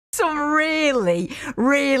Some really,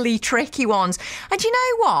 really tricky ones. And you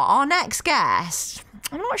know what? Our next guest,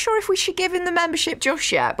 I'm not sure if we should give him the membership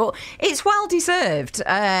just yet, but it's well deserved.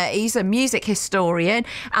 He's a music historian,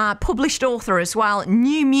 published author as well,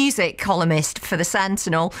 new music columnist for The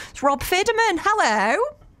Sentinel. It's Rob Fiddaman. Hello.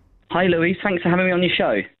 Hi, Louise. Thanks for having me on your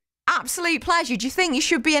show. Absolute pleasure. Do you think you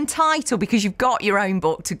should be entitled because you've got your own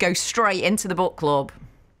book to go straight into the book club?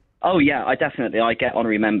 Oh, yeah, I get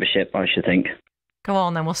honorary membership, I should think. Come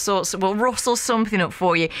on then, we'll rustle something up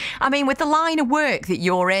for you. I mean, with the line of work that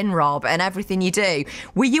you're in, Rob, and everything you do,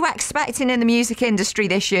 were you expecting in the music industry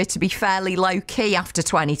this year to be fairly low-key after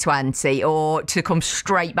 2020 or to come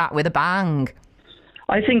straight back with a bang?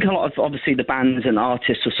 I think a lot of, obviously, the bands and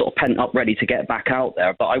artists were sort of pent up, ready to get back out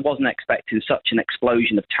there, but I wasn't expecting such an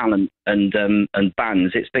explosion of talent and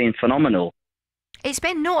bands. It's been phenomenal. It's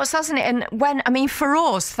been nuts, hasn't it? And for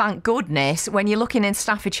us, thank goodness, when you're looking in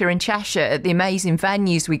Staffordshire and Cheshire at the amazing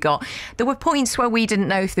venues we got, there were points where we didn't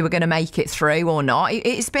know if they were going to make it through or not.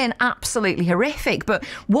 It's been absolutely horrific. But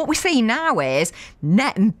what we see now is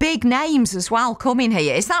big names as well coming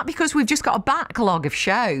here. Is that because we've just got a backlog of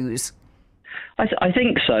shows? I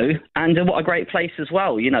think so. And what a great place as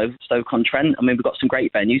well, you know, Stoke-on-Trent. I mean, we've got some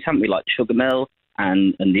great venues, haven't we, like Sugar Mill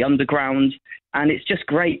and the Underground. And it's just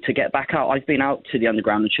great to get back out. I've been out to the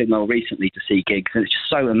Underground and Sugar Mill recently to see gigs, and it's just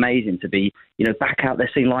so amazing to be, you know, back out there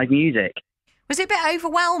seeing live music. Was it a bit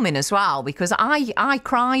overwhelming as well? Because I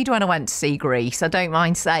cried when I went to see Grease, I don't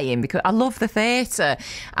mind saying, because I love the theatre.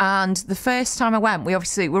 And the first time I went,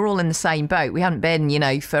 we're all in the same boat. We hadn't been, you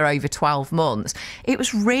know, for over 12 months. It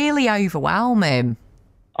was really overwhelming.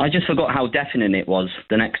 I just forgot how deafening it was.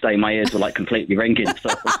 The next day, my ears were like completely ringing, so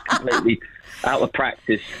I was completely out of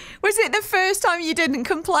practice. Was it the first time you didn't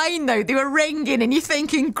complain, though? They were ringing and you're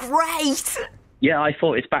thinking, great. Yeah, I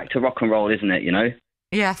thought it's back to rock and roll, isn't it, you know?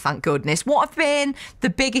 Yeah, thank goodness. What have been the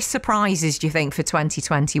biggest surprises, do you think, for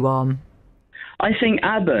 2021? I think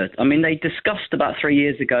Abba. I mean, they discussed about 3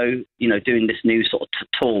 years ago, you know, doing this new sort of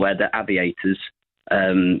tour where they're aviators,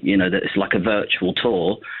 you know, that it's like a virtual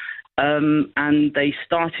tour. And they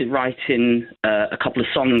started writing a couple of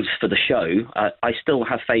songs for the show. I Still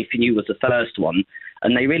Have Faith in You was the first one,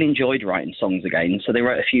 and they really enjoyed writing songs again, so they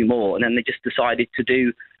wrote a few more, and then they just decided to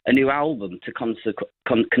do a new album to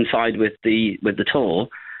coincide with the tour.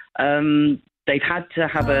 They've had to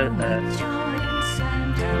have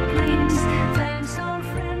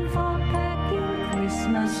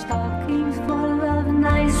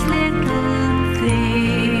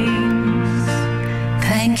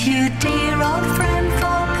Thank you, dear old friend,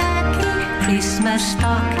 for packing Christmas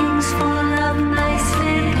stockings full of nice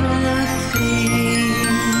little things.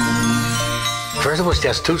 First it was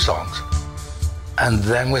just 2 songs. And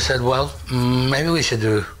then we said, well, maybe we should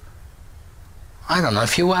do, I don't know, a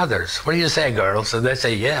few others. What do you say, girls? And they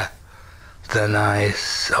say, yeah. Then I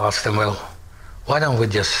asked them, well, why don't we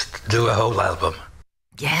just do a whole album?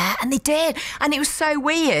 Yeah, and they did. And it was so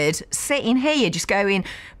weird sitting here just going,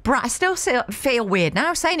 I still feel weird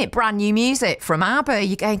now saying it, brand new music from Abba.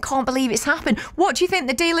 You're going, can't believe it's happened. What do you think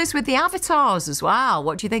the deal is with the avatars as well?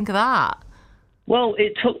 What do you think of that? Well,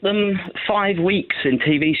 it took them 5 weeks in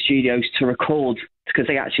TV studios to record, because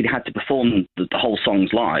they actually had to perform the whole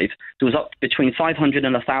songs live. There was up between 500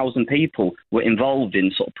 and 1,000 people were involved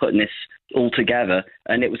in sort of putting this all together,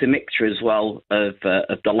 and it was a mixture as well of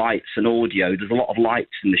the lights and audio. There's a lot of lights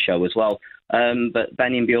in the show as well, but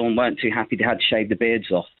Benny and Bjorn weren't too happy. They had to shave the beards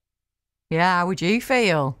off. Yeah, how would you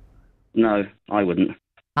feel? No, I wouldn't.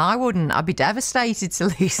 I wouldn't. I'd be devastated to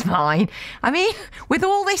lose mine. I mean, with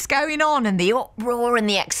all this going on and the uproar and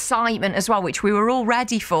the excitement as well, which we were all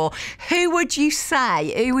ready for, who would you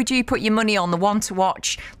put your money on, the one to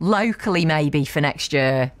watch locally maybe for next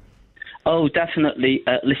year? Oh, definitely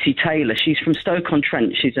Lissy Taylor. She's from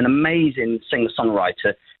Stoke-on-Trent. She's an amazing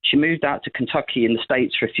singer-songwriter. She moved out to Kentucky in the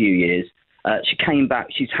States for a few years. She came back.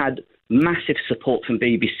 She's had massive support from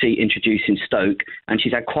BBC introducing Stoke, and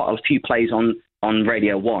she's had quite a few plays on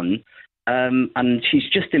Radio 1. And she's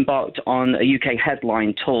just embarked on a UK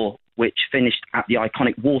headline tour, which finished at the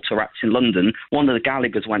iconic Water Rats in London. One of the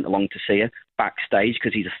Gallaghers went along to see her backstage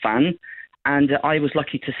because he's a fan. And I was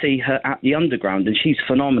lucky to see her at the Underground, and she's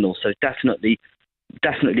phenomenal. So definitely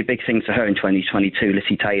big things for her in 2022,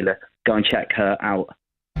 Lissy Taylor. Go and check her out.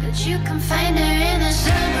 But you can find her in the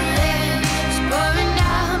summer rain. It's pouring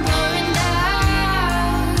down, pouring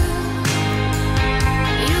down.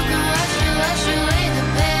 You can wash away the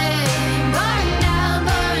pain. Pouring down,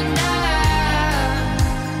 pouring down.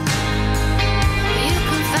 You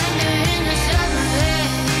can find her in the summer rain.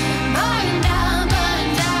 Pouring down,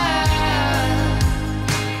 pouring down.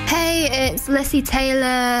 Hey, it's Lissy Lissy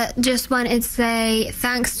Taylor. Just wanted to say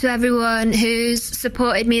thanks to everyone who's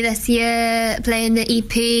supported me this year, playing the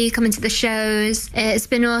EP, coming to the shows. It's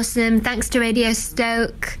been awesome. Thanks to Radio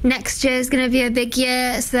Stoke. Next year is going to be a big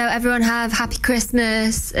year, so everyone have happy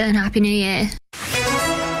Christmas and happy New Year.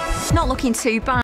 Not looking too bad.